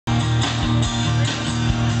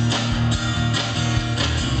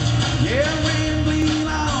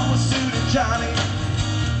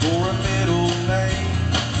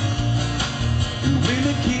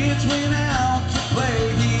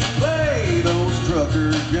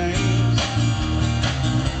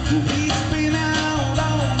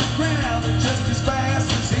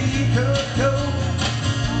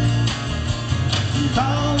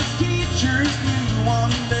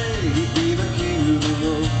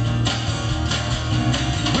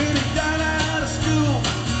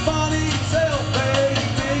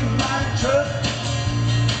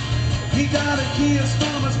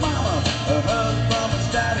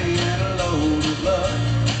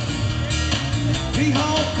He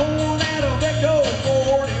hauled corn out of Echo,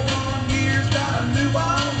 41 years, got a new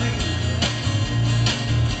Orleans.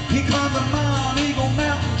 He climbed the Mount Eagle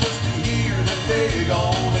Mountain just to hear the big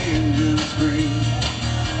old engine scream.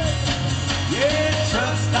 Yeah,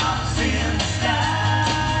 truck stops in the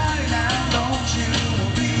sky. Now don't you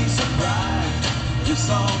be surprised if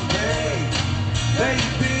someday they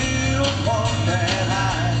build one that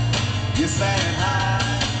high. Yes, that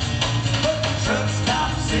high. But the truck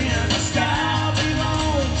stops in the sky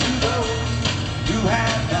belong to those who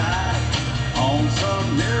have died on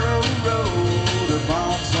some narrow road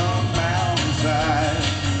upon some mountainside.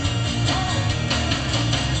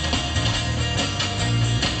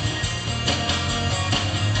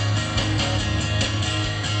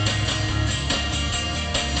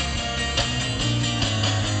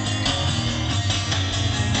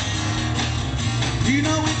 You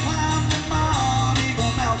know we climbed the Mount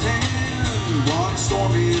Eagle Mountain one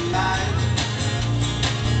stormy night.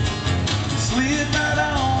 Slid right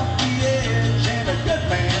off the edge and a good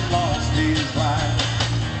man lost his life.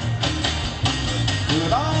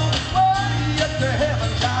 But on his way up to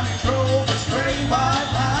heaven, Johnny drove a straight white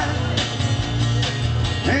line.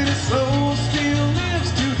 And his soul still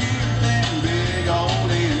lives to hear them big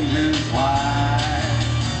old engines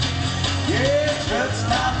whine. Yeah, truck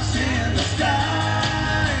stops in the sky.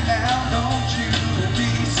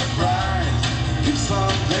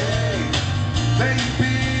 Someday they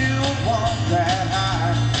build one that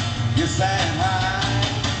high, yes that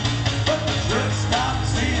high. But the truck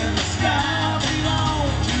stops in the sky belong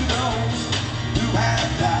to those who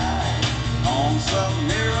have died on some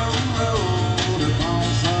narrow road upon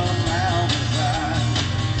some mountainside.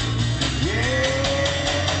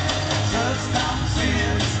 Yeah, truck stops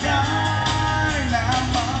in the sky. Now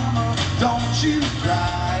mama, don't you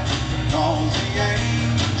cry, 'cause the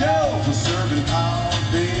angels are serving all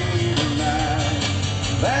day tonight.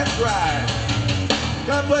 That's right.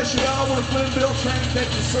 God bless you all. The Flynnville Train, thank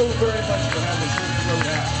you so very much for having us in the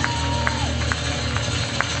roadhouse.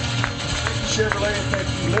 Thank you, Chevrolet, and thank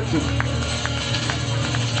you, Lipton.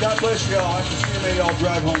 God bless you all. I can see you all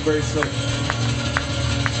drive home very safe.